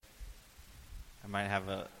I might have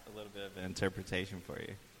a little bit of an interpretation for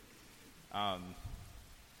you.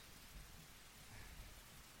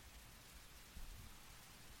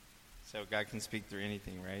 So God can speak through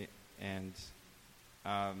anything, right? And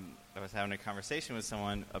I was having a conversation with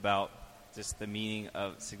someone about just the meaning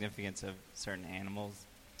of significance of certain animals,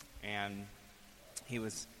 and he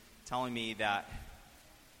was telling me that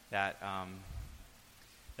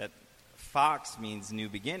fox means new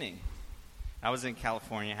beginning. I was in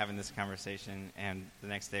California having this conversation, and the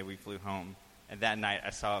next day we flew home, and that night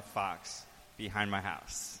I saw a fox behind my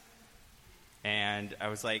house, and I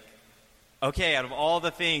was like, okay, out of all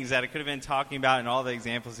the things that I could have been talking about and all the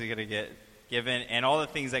examples you're going to get given and all the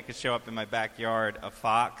things that could show up in my backyard, a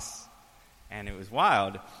fox, and it was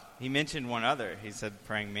wild. He mentioned one other. He said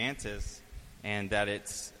praying mantis, and that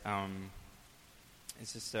it's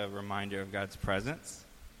just a reminder of God's presence.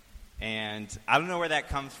 And I don't know where that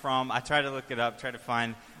comes from. I tried to look it up, try to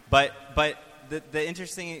find, but the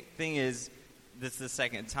interesting thing is, this is the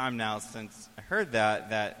second time now since I heard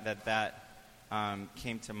that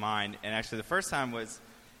came to mind. And actually the first time was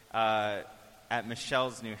at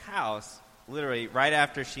Michelle's new house. Literally right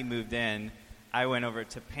after she moved in, I went over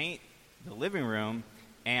to paint the living room,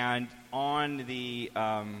 and on the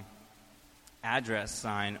address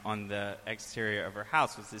sign on the exterior of her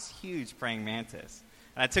house was this huge praying mantis.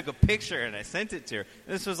 And I took a picture and I sent it to her.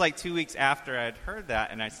 This was like 2 weeks after I had heard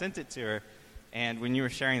that, and I sent it to her. And when you were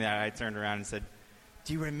sharing that, I turned around and said,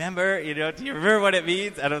 do you remember? Do you remember what it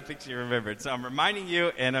means? I don't think she remembered. So I'm reminding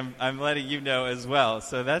you, and I'm letting you know as well.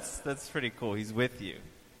 So that's pretty cool. He's with you.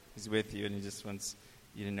 He's with you, and he just wants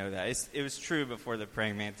you to know that. It was true before the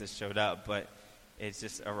praying mantis showed up, but it's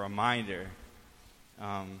just a reminder.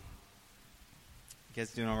 You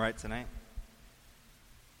guys doing all right tonight?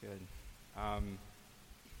 Good.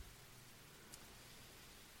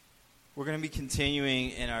 We're going to be continuing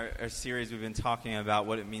in our series. We've been talking about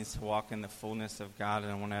what it means to walk in the fullness of God,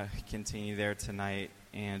 and I want to continue there tonight.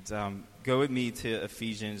 And go with me to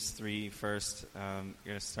Ephesians 3 first. We're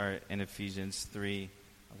going to start in Ephesians 3.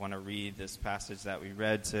 I want to read this passage that we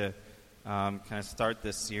read to kind of start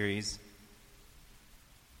this series.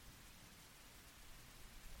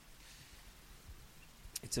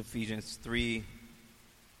 It's Ephesians 3,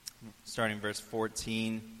 starting verse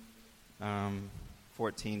 14.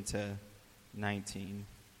 14 to 19.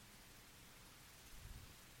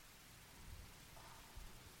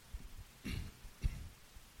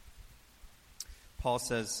 Paul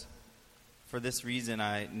says, "For this reason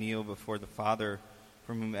I kneel before the Father,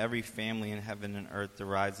 from whom every family in heaven and earth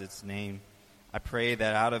derives its name. I pray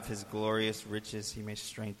that out of his glorious riches he may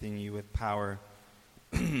strengthen you with power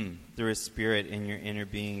through his Spirit in your inner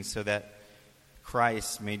being, so that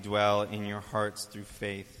Christ may dwell in your hearts through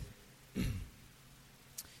faith.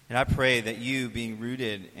 And I pray that you, being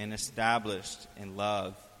rooted and established in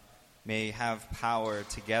love, may have power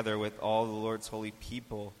together with all the Lord's holy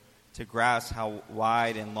people to grasp how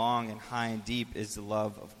wide and long and high and deep is the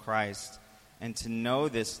love of Christ, and to know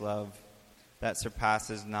this love that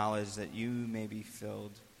surpasses knowledge, that you may be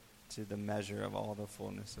filled to the measure of all the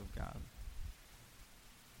fullness of God."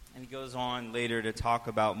 And he goes on later to talk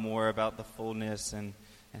about more about the fullness and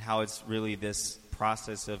how it's really this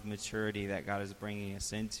process of maturity that God is bringing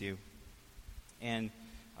us into. And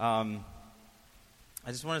I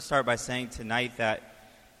just want to start by saying tonight that,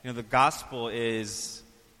 the gospel is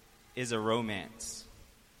a romance.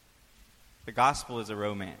 The gospel is a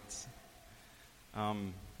romance.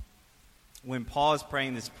 When Paul is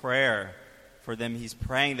praying this prayer for them, he's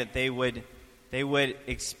praying that they would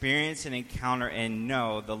experience and encounter and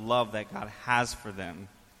know the love that God has for them,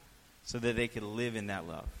 so that they could live in that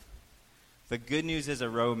love. The good news is a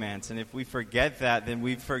romance, and if we forget that, then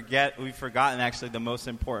we've forgotten actually the most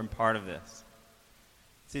important part of this.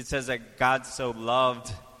 See, it says that God so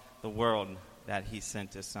loved the world that he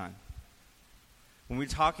sent his son. When we're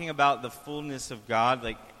talking about the fullness of God,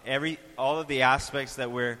 like all of the aspects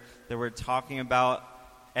that we're talking about,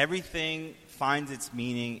 everything finds its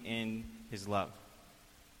meaning in his love.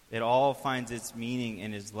 It all finds its meaning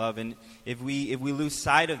in his love. And if we lose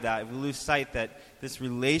sight of that, if we lose sight that this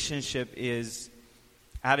relationship is,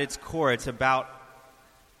 at its core, it's about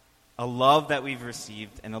a love that we've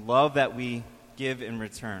received and a love that we give in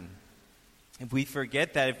return. If we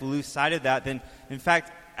forget that, if we lose sight of that, then, in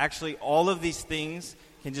fact, actually all of these things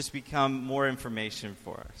can just become more information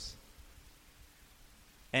for us.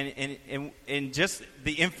 And just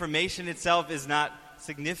the information itself is not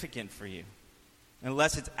significant for you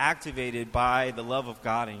unless it's activated by the love of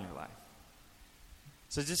God in your life.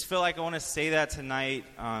 So I just feel like I want to say that tonight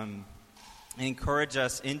and encourage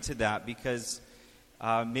us into that, because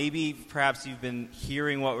Maybe perhaps you've been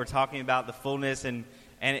hearing what we're talking about, the fullness, and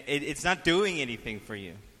it's not doing anything for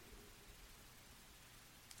you.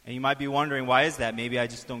 And you might be wondering, why is that? Maybe I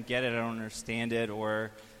just don't get it, I don't understand it,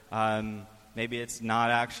 or maybe it's not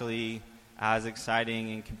actually as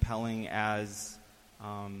exciting and compelling as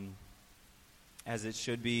it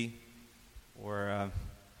should be, or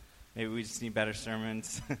maybe we just need better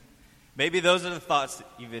sermons. Maybe those are the thoughts that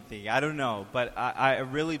you've been thinking. I don't know, but I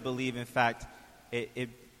really believe, in fact, it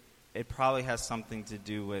probably has something to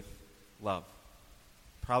do with love.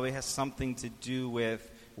 Probably has something to do with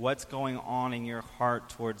what's going on in your heart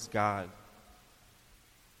towards God.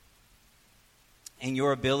 And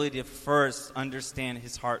your ability to first understand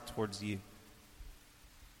his heart towards you.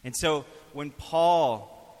 And so when Paul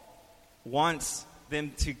wants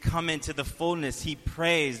them to come into the fullness, he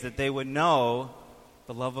prays that they would know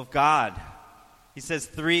the love of God. He says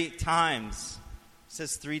 3 times. He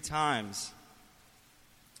says 3 times.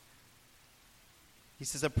 He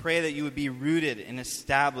says, I pray that you would be rooted and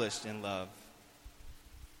established in love,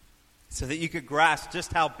 so that you could grasp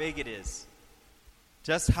just how big it is.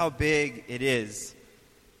 Just how big it is.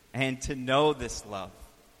 And to know this love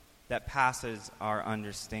that passes our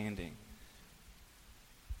understanding.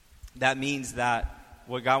 That means that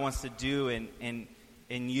what God wants to do in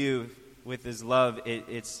you with his love,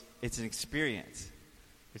 it's an experience.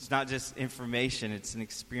 It's not just information, it's an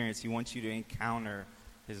experience. He wants you to encounter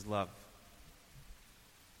his love.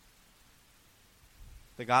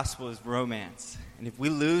 The gospel is romance. And if we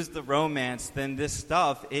lose the romance, then this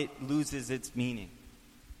stuff, it loses its meaning.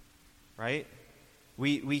 Right?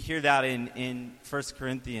 We hear that in 1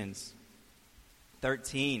 Corinthians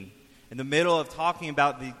 13. In the middle of talking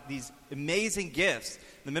about these amazing gifts,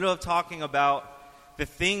 in the middle of talking about the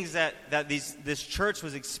things that this church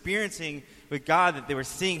was experiencing with God, that they were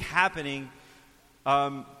seeing happening,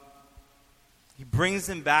 he brings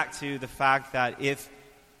them back to the fact that if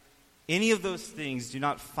any of those things do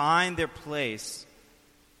not find their place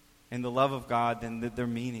in the love of God, then they're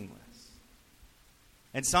meaningless.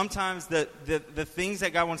 And sometimes the things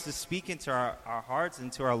that God wants to speak into our hearts,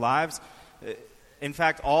 into our lives, in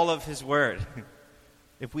fact, all of his word,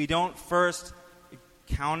 if we don't first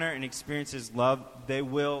encounter and experience his love, they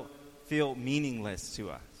will feel meaningless to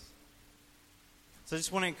us. So I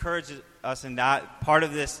just want to encourage us in that. Part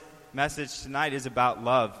of this message tonight is about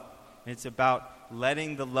love. It's about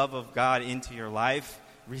letting the love of God into your life,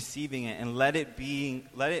 receiving it, and letting it be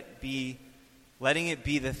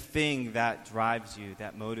the thing that drives you,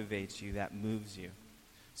 that motivates you, that moves you.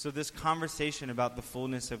 So this conversation about the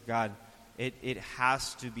fullness of God, it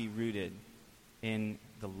has to be rooted in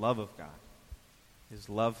the love of God, his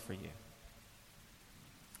love for you.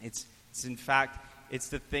 It's in fact, it's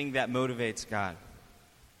the thing that motivates God.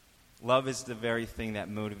 Love is the very thing that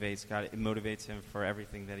motivates God. It motivates him for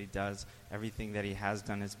everything that he does. Everything that he has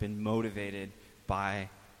done has been motivated by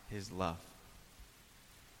his love.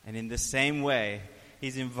 And in the same way,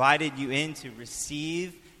 he's invited you in to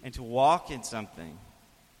receive and to walk in something.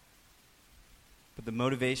 But the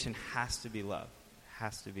motivation has to be love. It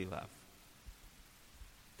has to be love.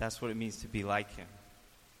 That's what it means to be like him.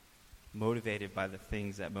 Motivated by the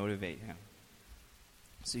things that motivate him.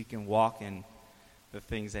 So you can walk in the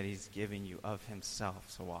things that he's given you of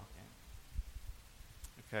himself to walk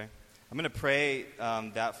in. Okay? I'm going to pray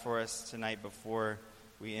that for us tonight before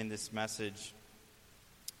we end this message.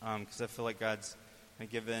 Because I feel like God's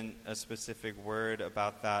given a specific word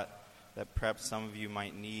about that perhaps some of you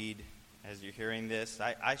might need as you're hearing this.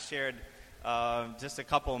 I shared just a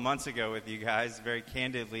couple of months ago with you guys, very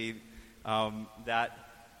candidly, that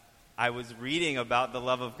I was reading about the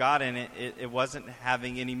love of God, and it wasn't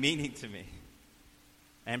having any meaning to me.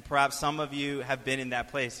 And perhaps some of you have been in that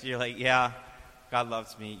place. You're like, yeah, God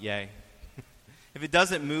loves me, yay. If it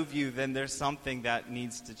doesn't move you, then there's something that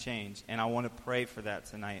needs to change. And I want to pray for that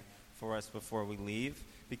tonight for us before we leave,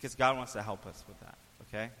 because God wants to help us with that,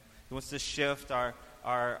 okay? He wants to shift our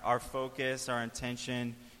focus, our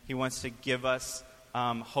intention. He wants to give us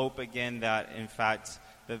hope again that, in fact,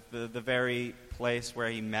 the very place where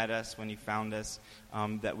he met us, when he found us,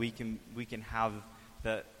 that we can have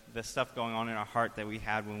the stuff going on in our heart that we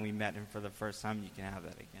had when we met him for the first time. You can have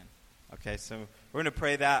that again. Okay, so we're going to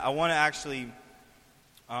pray that. I want to actually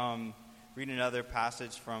read another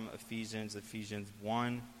passage from Ephesians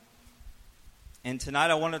 1. And tonight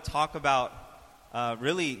I want to talk about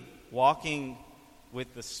really walking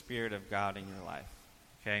with the Spirit of God in your life.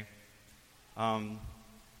 Okay?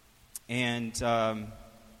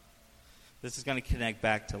 This is going to connect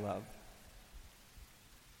back to love.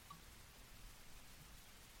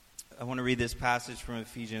 I want to read this passage from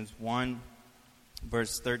Ephesians 1,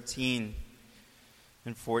 verse 13.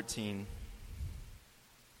 and 14.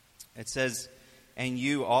 It says, "And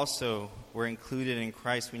you also were included in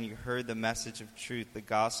Christ when you heard the message of truth, the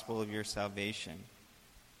gospel of your salvation.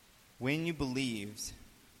 When you believed,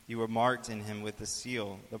 you were marked in him with the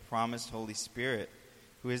seal, the promised Holy Spirit,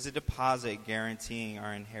 who is a deposit guaranteeing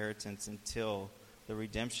our inheritance until the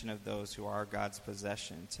redemption of those who are God's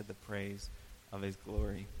possession, to the praise of his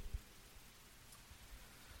glory."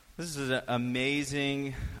 This is an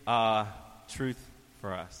amazing truth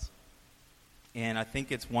for us. And I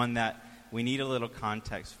think it's one that we need a little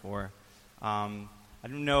context for. I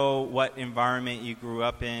don't know what environment you grew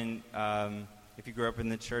up in, if you grew up in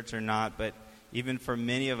the church or not, but even for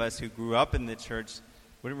many of us who grew up in the church,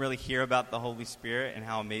 we didn't really hear about the Holy Spirit and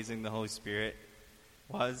how amazing the Holy Spirit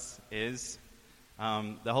is.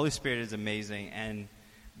 The Holy Spirit is amazing, and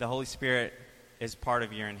the Holy Spirit is part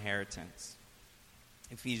of your inheritance.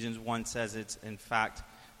 Ephesians 1 says it's, in fact,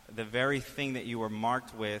 the very thing that you were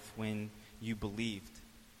marked with when you believed.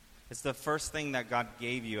 It's the first thing that God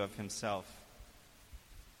gave you of himself.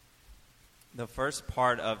 The first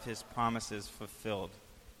part of his promises fulfilled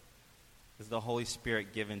is the Holy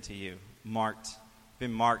Spirit given to you,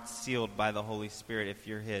 been marked, sealed by the Holy Spirit if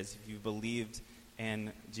you're his, if you believed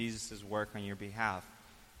in Jesus' work on your behalf.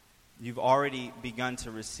 You've already begun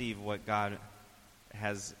to receive what God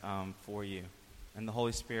has for you. And the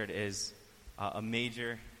Holy Spirit is a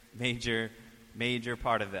major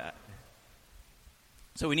part of that.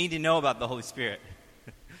 So we need to know about the Holy Spirit,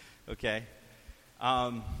 okay?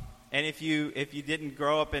 And if you didn't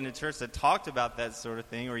grow up in a church that talked about that sort of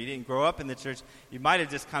thing, or you didn't grow up in the church, you might have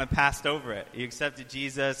just kind of passed over it. You accepted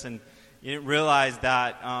Jesus, and you didn't realize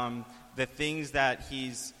that the things that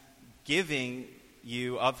he's giving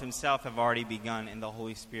you of himself have already begun, and the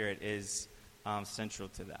Holy Spirit is central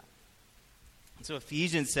to that. So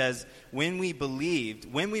Ephesians says, when we believed,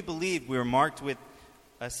 we were marked with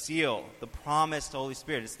a seal, the promised Holy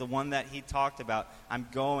Spirit. It's the one that he talked about. I'm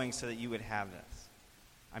going so that you would have this.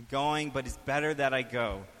 I'm going, but it's better that I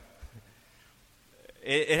go.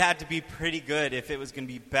 It had to be pretty good if it was going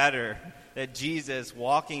to be better that Jesus,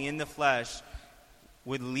 walking in the flesh,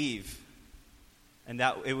 would leave. And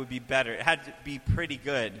that it would be better. It had to be pretty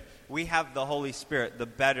good. We have the Holy Spirit, the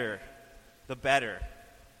better.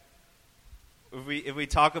 If we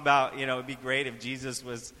talk about, it'd be great if Jesus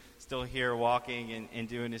was still here walking and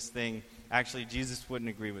doing his thing. Actually, Jesus wouldn't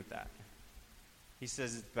agree with that. He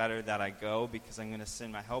says it's better that I go because I'm going to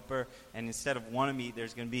send my helper, and instead of one of me,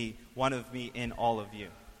 there's going to be one of me in all of you.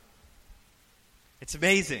 It's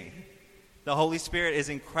amazing. The Holy Spirit is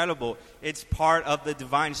incredible. It's part of the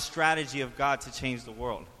divine strategy of God to change the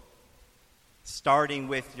world. Starting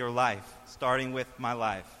with your life, starting with my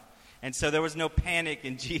life. And so there was no panic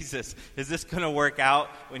in Jesus. Is this going to work out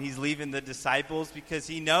when he's leaving the disciples? Because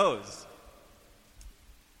he knows,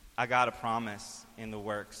 I got a promise in the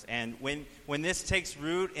works. And when this takes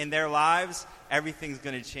root in their lives, everything's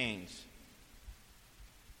going to change.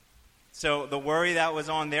 So the worry that was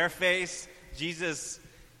on their face, Jesus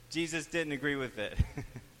didn't agree with it.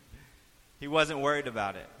 He wasn't worried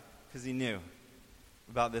about it because he knew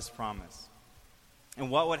about this promise. And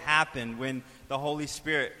what would happen when the Holy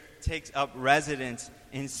Spirit takes up residence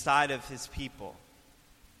inside of his people?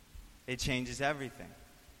 It changes everything.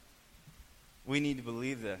 We need to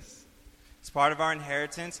believe this. It's part of our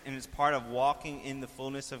inheritance, and it's part of walking in the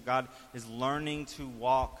fullness of God, is learning to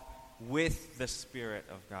walk with the Spirit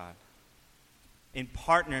of God. In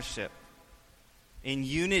partnership, in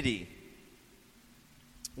unity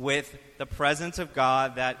with the presence of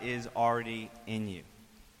God that is already in you.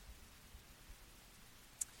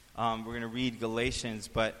 We're going to read Galatians,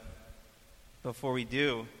 but before we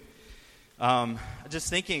do,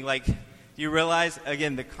 just thinking, do you realize,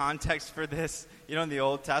 again, the context for this? In the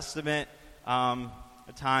Old Testament, a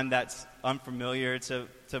time that's unfamiliar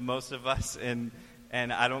to most of us, and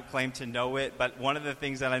I don't claim to know it, but one of the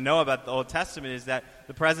things that I know about the Old Testament is that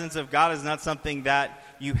the presence of God is not something that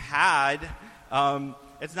you had.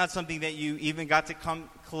 It's not something that you even got to come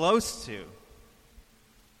close to.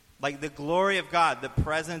 Like the glory of God, the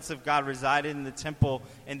presence of God resided in the temple,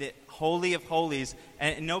 in the Holy of Holies,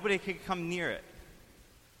 and nobody could come near it.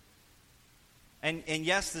 And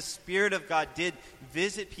yes, the Spirit of God did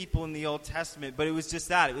visit people in the Old Testament, but it was just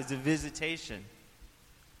that. It was a visitation.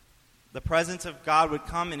 The presence of God would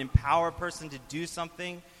come and empower a person to do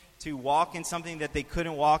something, to walk in something that they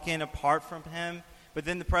couldn't walk in apart from him, but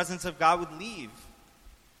then the presence of God would leave.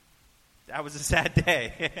 That was a sad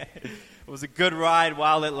day. It was a good ride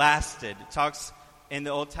while it lasted. It talks in the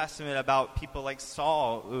Old Testament about people like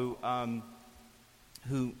Saul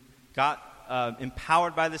who got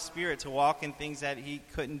empowered by the Spirit to walk in things that he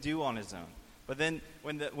couldn't do on his own. But then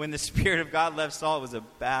when the Spirit of God left Saul, it was a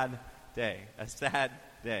bad day, a sad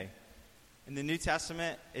day. In the New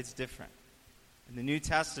Testament, it's different. In the New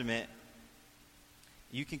Testament,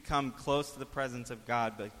 you can come close to the presence of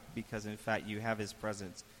God because, in fact, you have his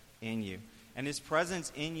presence in you. And his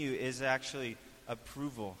presence in you is actually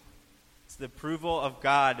approval. It's the approval of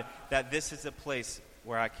God that this is a place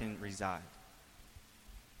where I can reside.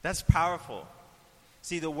 That's powerful.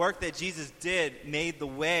 See, the work that Jesus did made the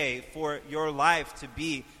way for your life to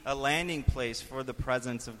be a landing place for the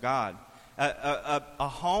presence of God, a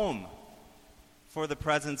home for the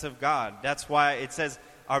presence of God. That's why it says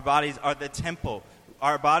our bodies are the temple.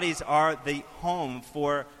 Our bodies are the home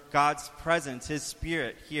for God's presence, his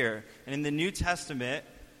Spirit here. And in the New Testament,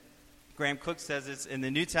 Graham Cook says it's in the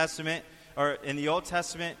New Testament, or in the Old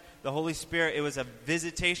Testament, the Holy Spirit, it was a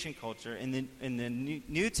visitation culture. In the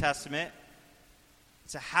New Testament,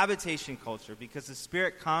 it's a habitation culture because the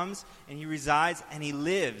Spirit comes and he resides and he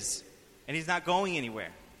lives. And he's not going anywhere.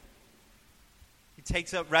 He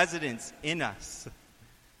takes up residence in us.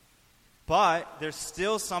 But there's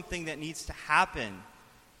still something that needs to happen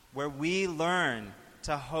where we learn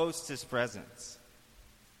to host his presence.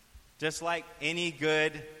 Just like any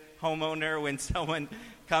good homeowner, when someone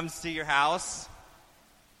comes to your house,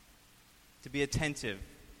 to be attentive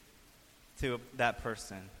to that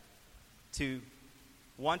person, to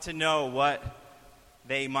want to know what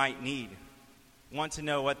they might need, want to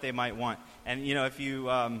know what they might want. And, if you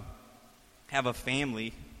have a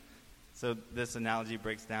family, so this analogy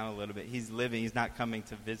breaks down a little bit. He's living, he's not coming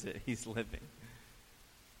to visit, he's living.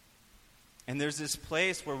 And there's this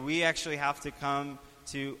place where we actually have to come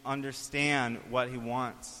to understand what he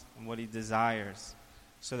wants and what he desires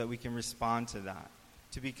so that we can respond to that.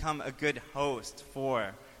 To become a good host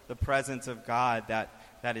for the presence of God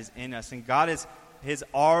that is in us. And God has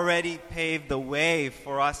already paved the way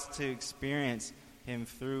for us to experience him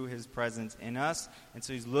through his presence in us. And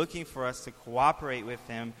so he's looking for us to cooperate with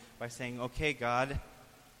him by saying, okay, God,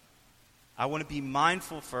 I want to be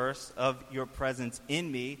mindful first of your presence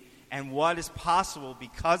in me and what is possible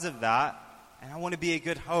because of that, and I want to be a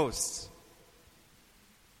good host.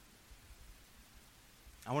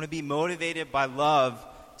 I want to be motivated by love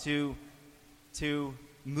to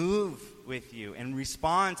move with you and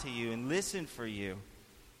respond to you and listen for you,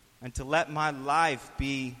 and to let my life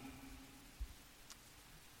be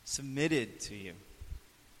submitted to you.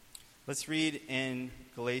 Let's read in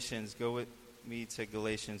Galatians. Go with me to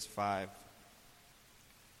Galatians 5.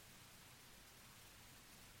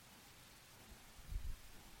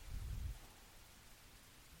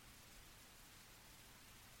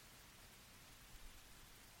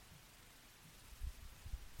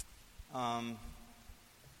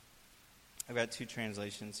 I've got two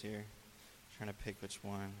translations here. I'm trying to pick which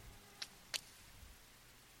one.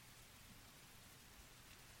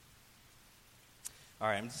 All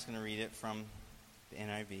right, I'm just going to read it from the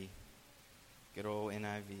NIV. Good old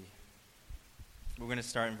NIV. We're going to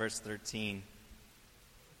start in verse 13.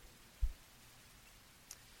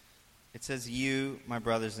 It says, "You, my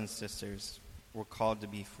brothers and sisters, were called to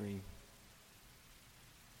be free.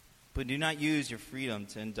 But do not use your freedom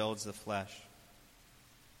to indulge the flesh.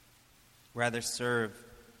 Rather serve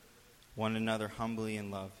one another humbly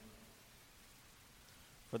in love.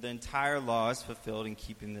 For the entire law is fulfilled in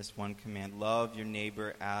keeping this one command: love your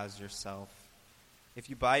neighbor as yourself. If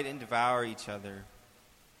you bite and devour each other,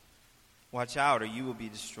 watch out, or you will be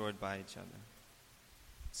destroyed by each other.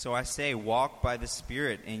 So I say, walk by the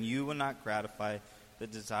Spirit, and you will not gratify the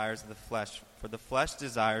desires of the flesh. For the flesh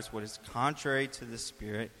desires what is contrary to the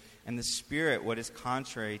Spirit, and the Spirit what is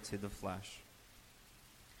contrary to the flesh.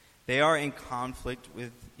 They are in conflict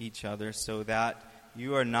with each other, so that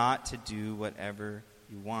you are not to do whatever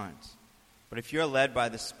you want. But if you are led by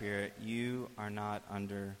the Spirit, you are not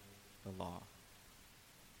under the law."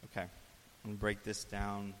 Okay, I'm going to break this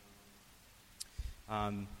down.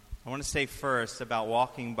 I want to say first about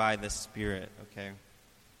walking by the Spirit, okay?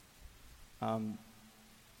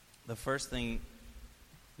 The first thing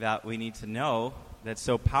that we need to know that's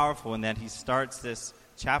so powerful, and that he starts this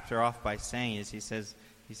chapter off by saying, is he says,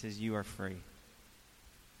 you are free.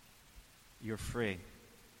 You're free.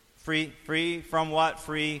 Free from what?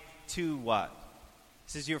 Free to what?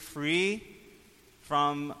 He says you're free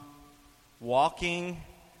from walking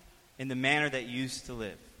in the manner that you used to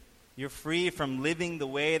live. You're free from living the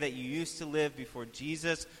way that you used to live before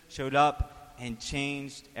Jesus showed up and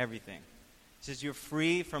changed everything. It says you're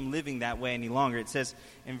free from living that way any longer. It says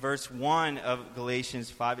in verse 1 of Galatians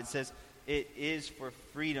 5, it says, "It is for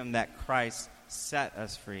freedom that Christ set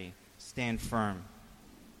us free. Stand firm."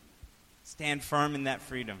 Stand firm in that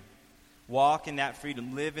freedom. walk in that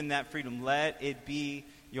freedom, live in that freedom. Let it be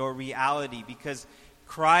your reality, because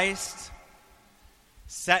Christ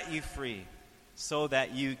set you free so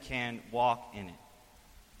that you can walk in it.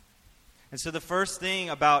 And so the first thing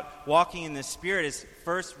about walking in the Spirit is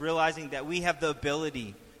first realizing that we have the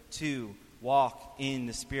ability to walk in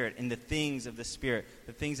the Spirit, in the things of the Spirit,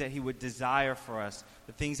 the things that He would desire for us,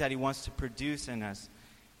 the things that He wants to produce in us.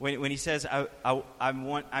 When He says,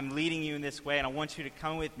 I'm leading you in this way and I want you to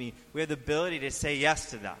come with me, we have the ability to say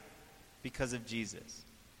yes to that because of Jesus.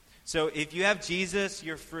 So if you have Jesus,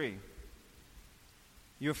 you're free.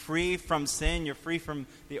 You're free from sin. You're free from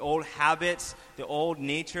the old habits, the old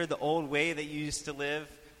nature, the old way that you used to live,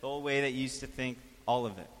 the old way that you used to think, all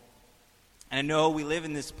of it. And I know we live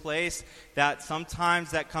in this place that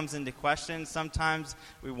sometimes that comes into question. Sometimes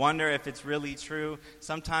we wonder if it's really true.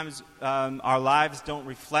 Sometimes our lives don't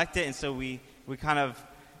reflect it, and so we kind of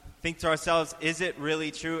think to ourselves, is it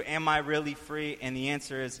really true? Am I really free? And the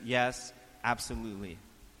answer is yes, absolutely.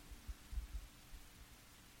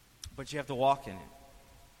 But you have to walk in it.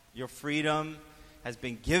 Your freedom has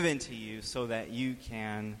been given to you so that you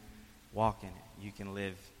can walk in it. You can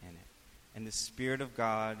live in it. And the Spirit of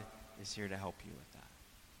God is here to help you with that.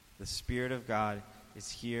 The Spirit of God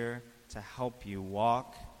is here to help you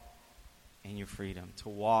walk in your freedom, to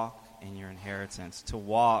walk in your inheritance, to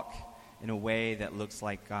walk in a way that looks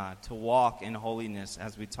like God, to walk in holiness,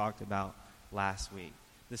 as we talked about last week.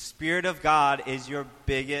 The Spirit of God is your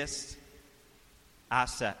biggest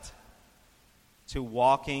asset to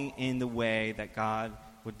walking in the way that God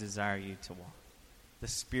would desire you to walk. The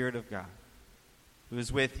Spirit of God, who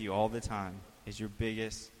is with you all the time, is your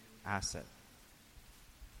biggest asset.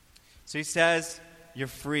 So He says, you're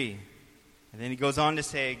free. And then He goes on to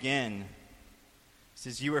say again, He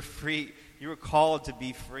says, you were free, you were called to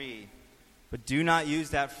be free. But do not use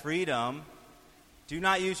that freedom, do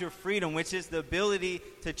not use your freedom, which is the ability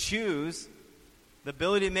to choose, the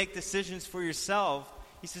ability to make decisions for yourself.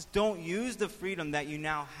 He says, don't use the freedom that you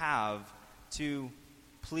now have to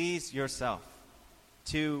please yourself,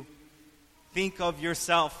 to think of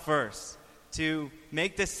yourself first, to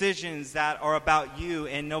make decisions that are about you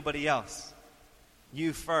and nobody else.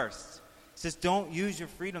 You first. He says, don't use your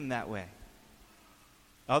freedom that way.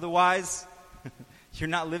 Otherwise, you're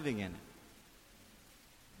not living in it.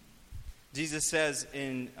 Jesus says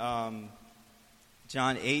in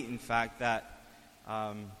John 8, in fact, that...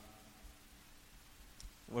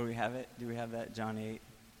 where we have it? Do we have that? John 8.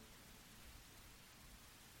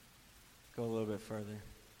 Go a little bit further.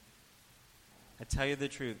 I tell you the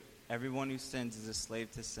truth. Everyone who sins is a slave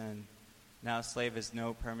to sin. Now a slave has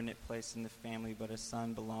no permanent place in the family, but a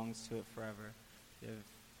son belongs to it forever.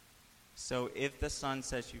 So if the Son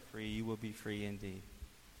sets you free, you will be free indeed.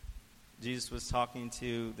 Jesus was talking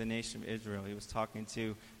to the nation of Israel. He was talking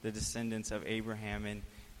to the descendants of Abraham,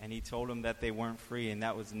 and He told them that they weren't free, and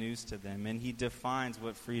that was news to them. And He defines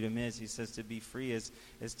what freedom is. He says to be free is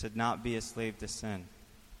to not be a slave to sin,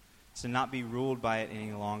 to not be ruled by it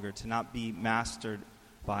any longer, to not be mastered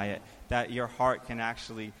by it, that your heart can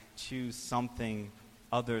actually choose something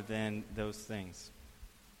other than those things.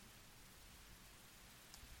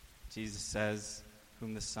 Jesus says,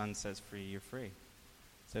 whom the Son sets free, you're free.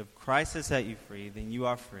 So if Christ has set you free, then you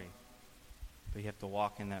are free. But you have to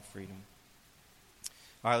walk in that freedom.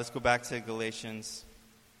 All right, let's go back to Galatians.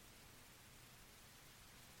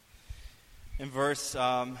 In verse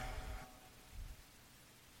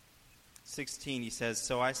 16, he says,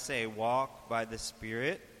 so I say, walk by the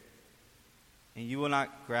Spirit, and you will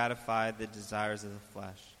not gratify the desires of the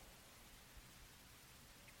flesh.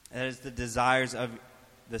 That is the desires of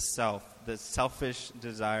the self, the selfish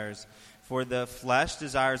desires. For the flesh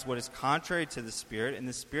desires what is contrary to the Spirit, and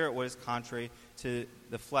the Spirit what is contrary to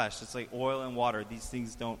the flesh. It's like oil and water. These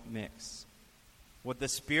things don't mix. What the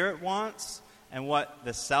Spirit wants and what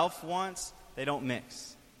the self wants, they don't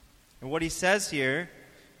mix. And what he says here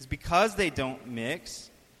is because they don't mix,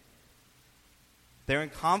 they're in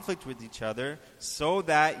conflict with each other so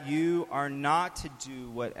that you are not to do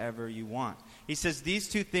whatever you want. He says these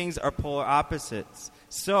two things are polar opposites.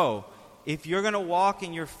 So, if you're going to walk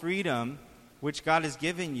in your freedom, which God has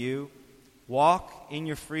given you, walk in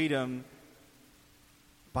your freedom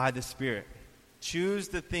by the Spirit. Choose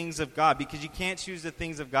the things of God, because you can't choose the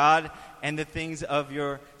things of God and the things of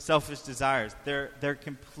your selfish desires. They're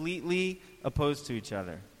completely opposed to each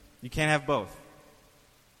other. You can't have both.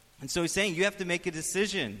 And so he's saying you have to make a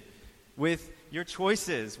decision with your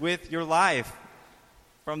choices, with your life.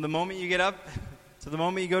 From the moment you get up to the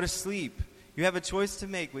moment you go to sleep, you have a choice to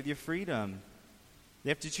make with your freedom. You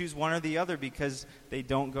have to choose one or the other because they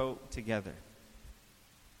don't go together.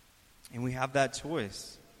 And we have that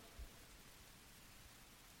choice.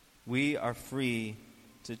 We are free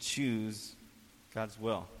to choose God's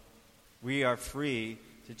will. We are free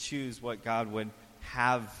to choose what God would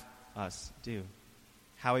have us do,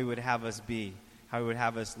 how he would have us be, how he would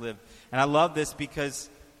have us live. And I love this because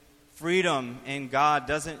freedom in God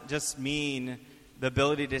doesn't just mean the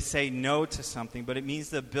ability to say no to something, but it means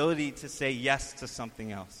the ability to say yes to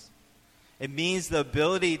something else. It means the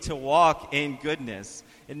ability to walk in goodness.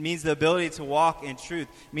 It means the ability to walk in truth.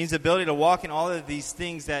 It means the ability to walk in all of these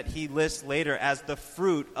things that he lists later as the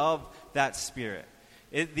fruit of that Spirit.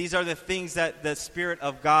 These are the things that the Spirit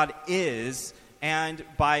of God is, and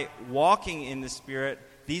by walking in the Spirit,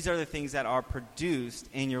 these are the things that are produced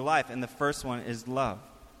in your life. And the first one is love.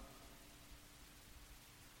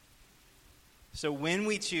 So when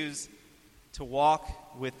we choose to walk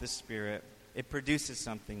with the Spirit, it produces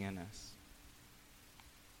something in us.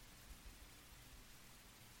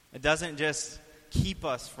 It doesn't just keep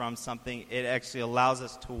us from something, it actually allows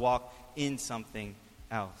us to walk in something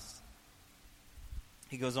else.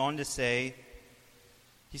 He goes on to say,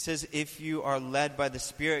 he says, if you are led by the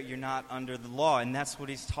Spirit, you're not under the law. And that's what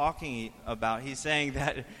he's talking about. He's saying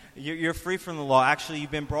that you're free from the law. Actually,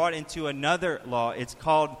 you've been brought into another law. It's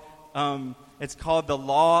called the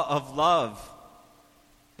law of love.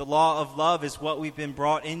 The law of love is what we've been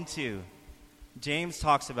brought into. James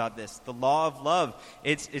talks about this, the law of love.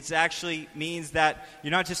 It's actually means that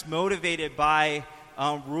you're not just motivated by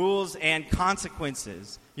rules and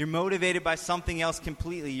consequences. You're motivated by something else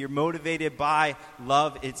completely. You're motivated by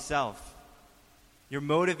love itself. You're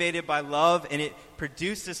motivated by love, and it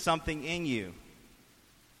produces something in you.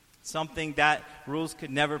 Something that rules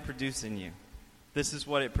could never produce in you. This is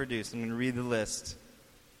what it produced. I'm going to read the list.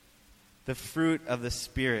 The fruit of the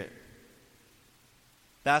Spirit.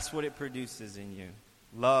 That's what it produces in you.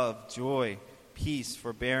 Love, joy, peace,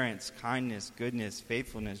 forbearance, kindness, goodness,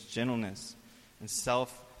 faithfulness, gentleness, and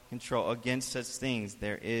self-control. Against such things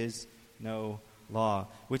there is no law.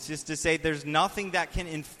 Which is to say, there's nothing that can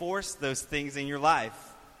enforce those things in your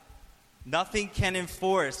life. Nothing can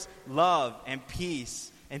enforce love and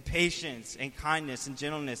peace and patience and kindness and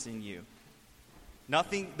gentleness in you.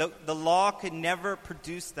 Nothing. The law could never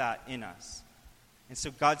produce that in us. And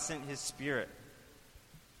so God sent his Spirit.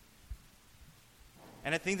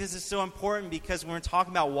 And I think this is so important because when we're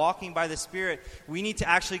talking about walking by the Spirit, we need to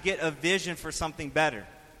actually get a vision for something better.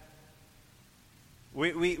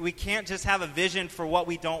 We can't just have a vision for what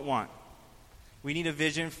we don't want. We need a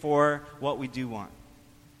vision for what we do want.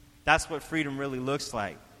 That's what freedom really looks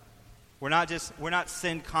like. We're not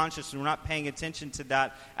sin conscious. We're not paying attention to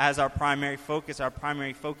that as our primary focus. Our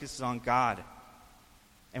primary focus is on God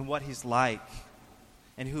and what he's like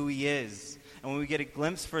and who he is. And when we get a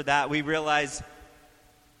glimpse for that, we realize,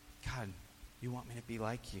 God, you want me to be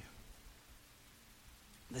like you.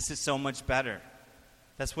 This is so much better.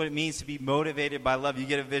 That's what it means to be motivated by love. You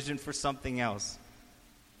get a vision for something else.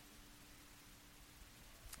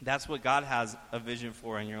 That's what God has a vision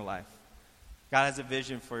for in your life. God has a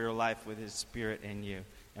vision for your life with his Spirit in you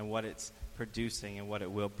and what it's producing and what it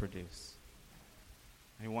will produce.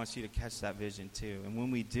 And he wants you to catch that vision too. And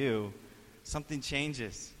when we do, something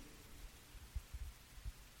changes.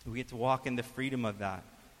 We get to walk in the freedom of that.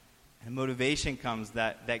 And motivation comes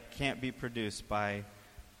that can't be produced by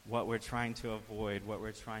what we're trying to avoid, what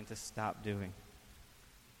we're trying to stop doing.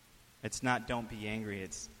 It's not don't be angry.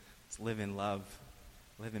 It's live in love,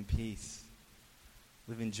 live in peace,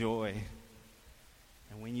 live in joy.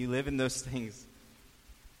 And when you live in those things,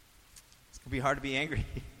 it's going to be hard to be angry.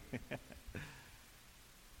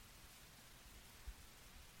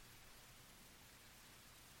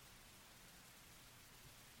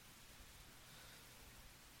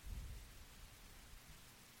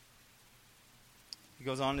 He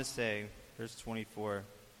goes on to say, verse 24,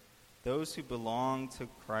 those who belong to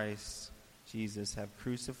Christ Jesus have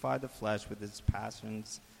crucified the flesh with its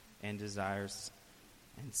passions and desires.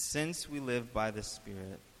 And since we live by the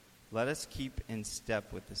Spirit, let us keep in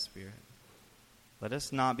step with the Spirit. Let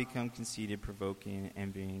us not become conceited, provoking, and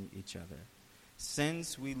envying each other.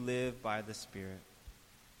 Since we live by the Spirit,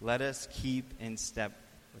 let us keep in step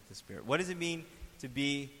with the Spirit. What does it mean to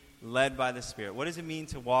be led by the Spirit? What does it mean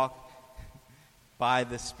to walk by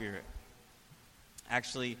the Spirit?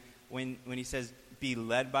 Actually, when he says be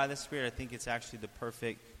led by the Spirit, I think it's actually the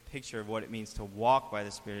perfect picture of what it means to walk by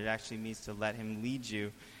the Spirit. It actually means to let him lead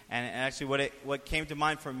you. And actually what came to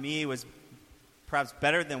mind for me was perhaps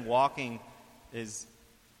better than walking is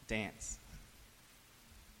dance.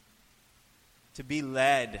 To be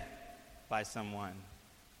led by someone,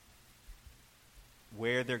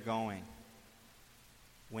 where they're going.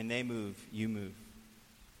 When they move, you move.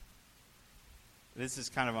 This is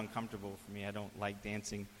kind of uncomfortable for me. I don't like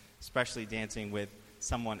dancing especially dancing with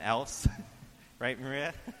someone else. Right,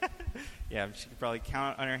 Maria? Yeah, she could probably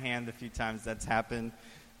count on her hand the few times that's happened,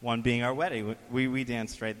 one being our wedding. We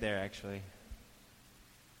danced right there, actually.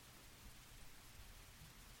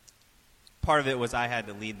 Part of it was I had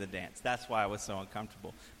to lead the dance. That's why I was so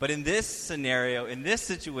uncomfortable. But in this scenario, in this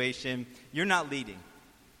situation, you're not leading.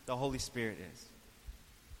 The Holy Spirit is.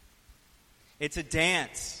 It's a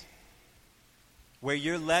dance where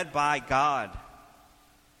you're led by God.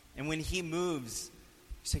 And when He moves,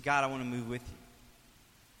 you say, God, I want to move with you.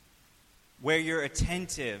 Where you're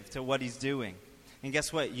attentive to what He's doing. And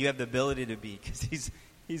guess what? You have the ability to be, because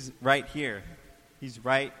He's right here. He's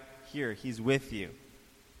right here. He's with you.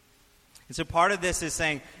 And so part of this is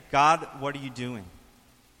saying, God, what are you doing?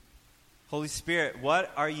 Holy Spirit, what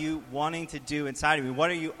are you wanting to do inside of me? What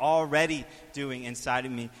are you already doing inside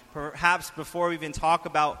of me? Perhaps before we even talk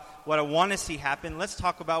about what I want to see happen, let's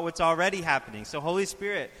talk about what's already happening. So Holy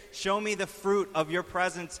Spirit, show me the fruit of your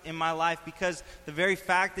presence in my life, because the very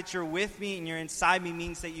fact that you're with me and you're inside me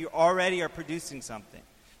means that you already are producing something.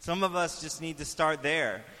 Some of us just need to start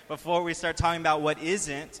there. Before we start talking about what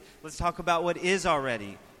isn't, let's talk about what is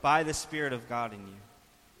already by the Spirit of God in you.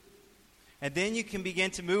 And then you can begin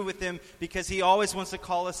to move with Him, because He always wants to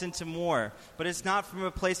call us into more. But it's not from a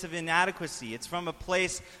place of inadequacy. It's from a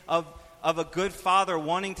place of a good father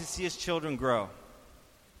wanting to see his children grow.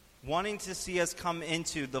 Wanting to see us come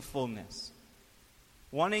into the fullness.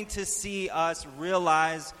 Wanting to see us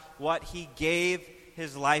realize what He gave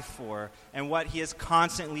His life for, and what He is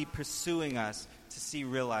constantly pursuing us to see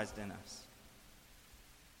realized in us.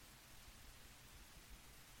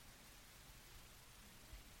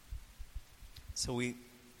 So we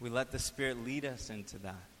let the Spirit lead us into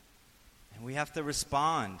that. And we have to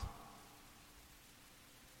respond.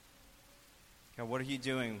 God, what are you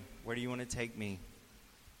doing? Where do you want to take me?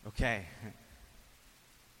 Okay.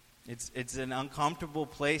 It's an uncomfortable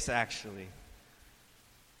place, actually.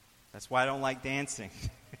 That's why I don't like dancing.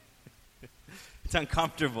 It's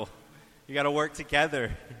uncomfortable. You got to work together.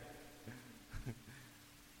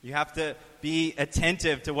 You have to be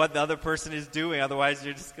attentive to what the other person is doing. Otherwise,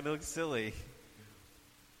 you're just going to look silly.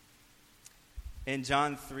 In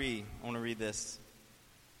John 3, I want to read this.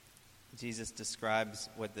 Jesus describes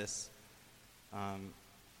what this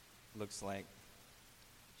looks like.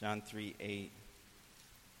 John 3:8.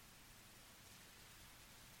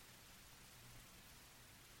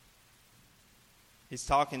 He's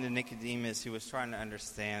talking to Nicodemus, who was trying to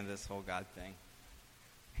understand this whole God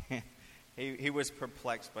thing. He was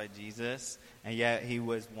perplexed by Jesus, and yet he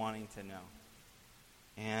was wanting to know.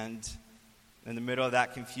 And in the middle of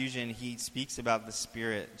that confusion, he speaks about the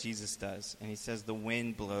Spirit, Jesus does. And he says, the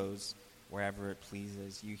wind blows wherever it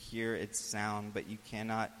pleases. You hear its sound, but you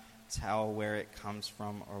cannot tell where it comes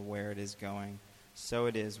from or where it is going. So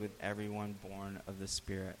it is with everyone born of the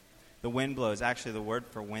Spirit. The wind blows. Actually, the word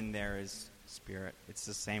for wind there is Spirit. It's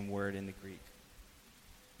the same word in the Greek.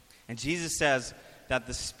 And Jesus says that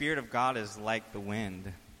the Spirit of God is like the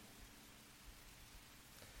wind.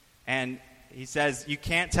 And He says, you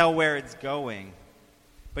can't tell where it's going.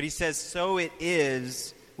 But He says, so it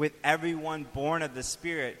is with everyone born of the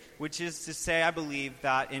Spirit. Which is to say, I believe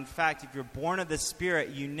that, in fact, if you're born of the Spirit,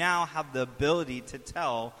 you now have the ability to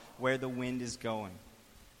tell where the wind is going.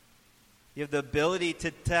 You have the ability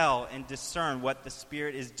to tell and discern what the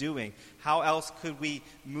Spirit is doing. How else could we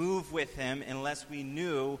move with Him unless we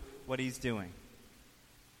knew what He's doing?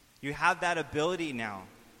 You have that ability now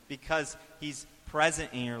because He's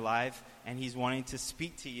present in your life, and He's wanting to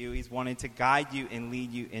speak to you. He's wanting to guide you and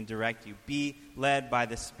lead you and direct you. Be led by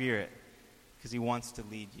the Spirit, because He wants to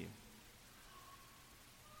lead you.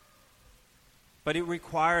 But it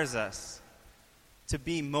requires us to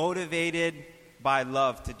be motivated by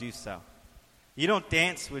love to do so. You don't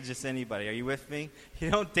dance with just anybody. Are you with me? You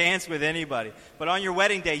don't dance with anybody. But on your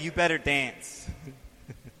wedding day, you better dance.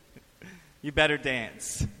 You better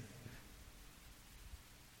dance.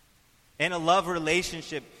 In a love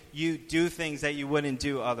relationship, you do things that you wouldn't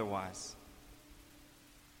do otherwise.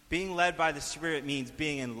 Being led by the Spirit means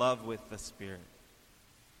being in love with the Spirit.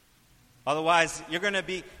 Otherwise,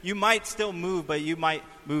 you might still move, but you might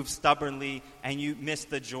move stubbornly, and you miss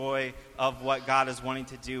the joy of what God is wanting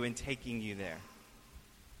to do in taking you there.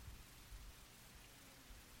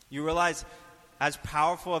 You realize, as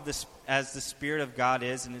powerful as the Spirit of God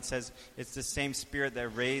is, and it says it's the same Spirit that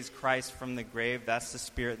raised Christ from the grave, that's the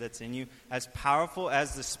Spirit that's in you. As powerful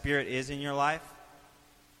as the Spirit is in your life,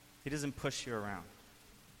 He doesn't push you around.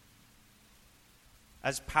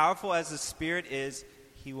 As powerful as the Spirit is,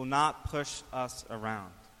 He will not push us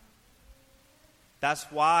around. That's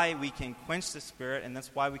why we can quench the Spirit, and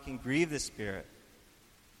that's why we can grieve the Spirit.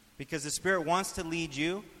 Because the Spirit wants to lead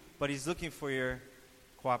you, but He's looking for your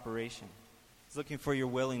cooperation. He's looking for your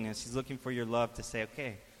willingness. He's looking for your love to say,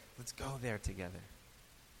 okay, let's go there together.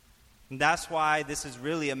 And that's why this is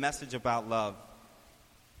really a message about love.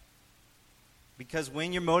 Because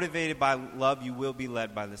when you're motivated by love, you will be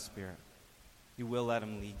led by the Spirit. You will let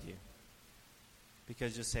Him lead you.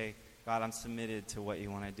 Because you'll say, God, I'm submitted to what you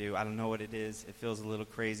want to do. I don't know what it is. It feels a little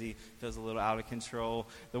crazy. It feels a little out of control.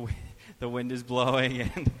 The wind is blowing,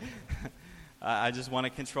 and I just want a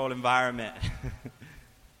controlled environment.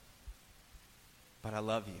 But I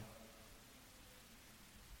love you.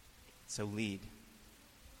 So lead.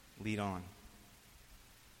 Lead on.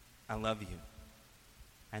 I love you.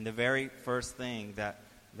 And the very first thing that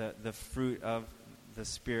the fruit of the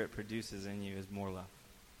Spirit produces in you is more love.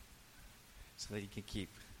 So that you can keep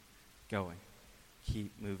going.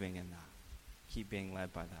 Keep moving in that. Keep being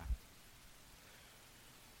led by that.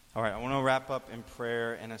 All right, I want to wrap up in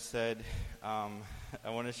prayer. And I said, I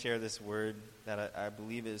want to share this word that I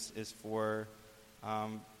believe is for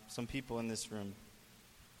some people in this room.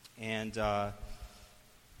 And I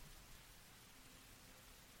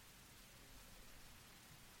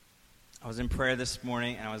was in prayer this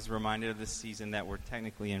morning, and I was reminded of this season that we're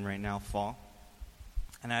technically in right now, fall.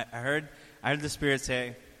 And I heard the Spirit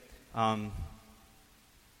say,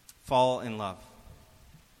 fall in love.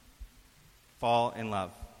 Fall in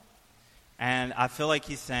love. And I feel like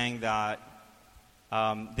He's saying that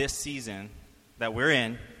this season that we're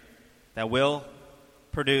in, that will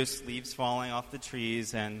produce leaves falling off the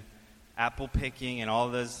trees and apple picking and all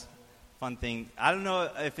those fun things. I don't know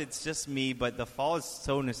if it's just me, but the fall is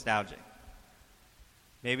so nostalgic.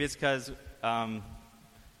 Maybe it's because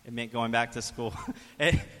it meant going back to school.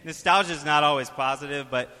 Nostalgia is not always positive,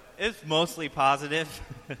 but it's mostly positive.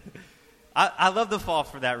 I love the fall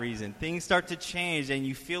for that reason. Things start to change, and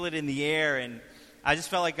you feel it in the air. And I just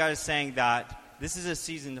felt like God is saying that this is a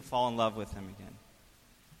season to fall in love with Him again.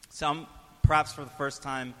 Some, perhaps for the first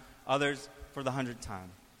time, others for the 100th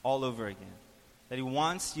time, all over again. That He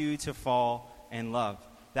wants you to fall in love.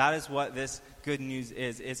 That is what this good news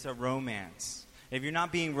is. It's a romance. If you're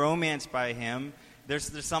not being romanced by Him,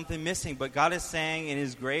 there's something missing. But God is saying in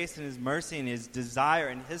His grace and His mercy and His desire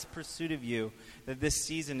and His pursuit of you that this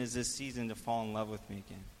season is this season to fall in love with me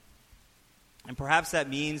again. And perhaps that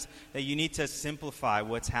means that you need to simplify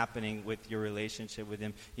what's happening with your relationship with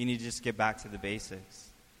Him. You need to just get back to the basics.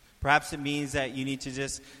 Perhaps it means that you need to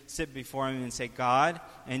just sit before Him and say, God,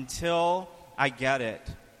 until I get it,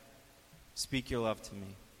 speak your love to me.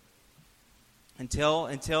 Until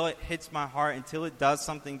it hits my heart, until it does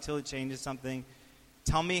something, until it changes something,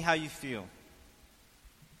 tell me how you feel.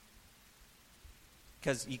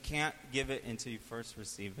 Because you can't give it until you first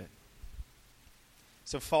receive it.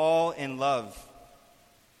 So fall in love.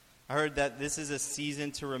 I heard that this is a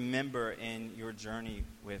season to remember in your journey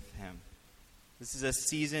with Him. This is a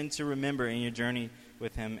season to remember in your journey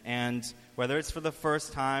with Him. And whether it's for the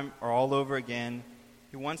first time or all over again,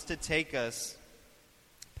 He wants to take us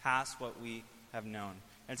past what we have known.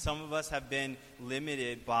 And some of us have been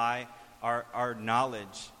limited by our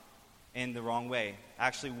knowledge in the wrong way.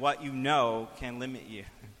 Actually, what you know can limit you.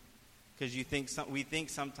 Because we think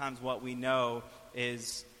sometimes what we know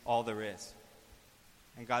is all there is.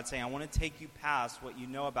 And God's saying, I want to take you past what you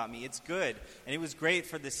know about me. It's good. And it was great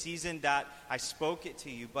for the season that I spoke it to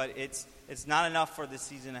you, but it's not enough for the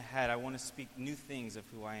season ahead. I want to speak new things of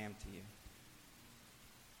who I am to you.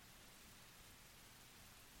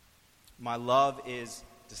 My love is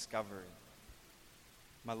discovery.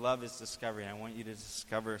 My love is discovery. I want you to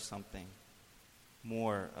discover something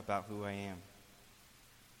more about who I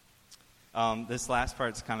am. This last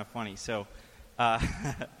part is kind of funny. So,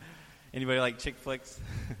 anybody like chick flicks?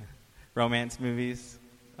 Romance movies?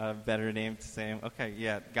 Better name to say them? Okay,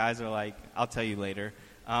 yeah. Guys are like, I'll tell you later.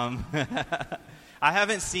 I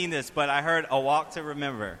haven't seen this, but I heard A Walk to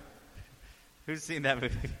Remember. Who's seen that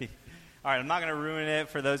movie? All right, I'm not going to ruin it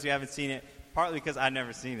for those who haven't seen it, partly because I've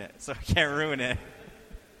never seen it, so I can't ruin it.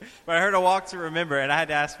 But I heard A Walk to Remember, and I had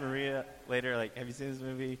to ask Maria later, like, have you seen this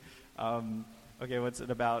movie? Okay, what's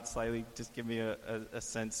it about? Slightly, just give me a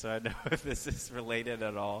sense so I know if this is related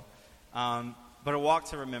at all. But A Walk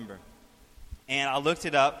to Remember. And I looked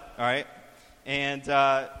it up, all right? And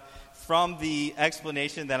from the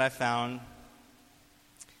explanation that I found,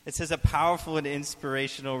 it says a powerful and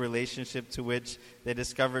inspirational relationship to which they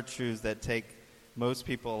discover truths that take most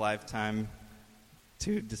people a lifetime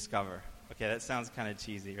to discover. Okay, that sounds kind of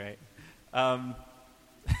cheesy, right? And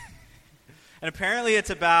apparently it's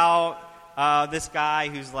about this guy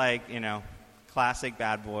who's like, classic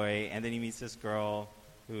bad boy, and then he meets this girl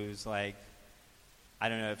who's like I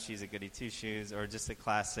don't know if she's a goody two-shoes or just a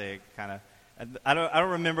classic kind of, I don't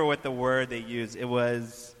remember what the word they used. It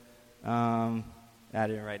was, I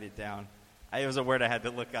didn't write it down. It was a word I had to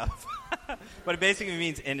look up. But it basically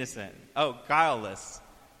means innocent. Oh, guileless.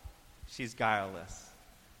 She's guileless.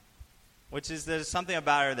 There's something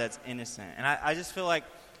about her that's innocent. And I just feel like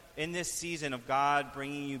in this season of God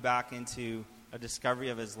bringing you back into a discovery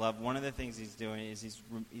of his love, one of the things he's doing is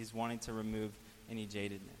he's wanting to remove any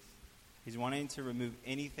jadedness. He's wanting to remove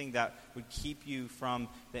anything that would keep you from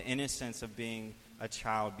the innocence of being a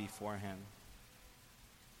child before him.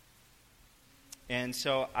 And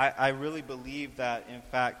so I really believe that, in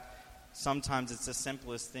fact, sometimes it's the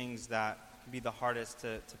simplest things that can be the hardest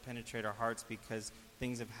to penetrate our hearts, because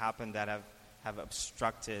things have happened that have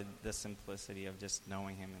obstructed the simplicity of just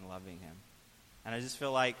knowing him and loving him. And I just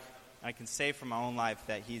feel like I can say from my own life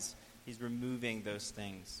that he's removing those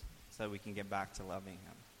things so that we can get back to loving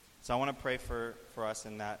him. So I want to pray for us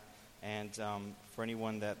in that, and for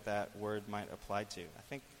anyone that word might apply to. I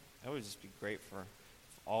think that would just be great for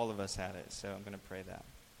if all of us had it. So I'm going to pray that.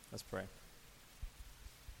 Let's pray.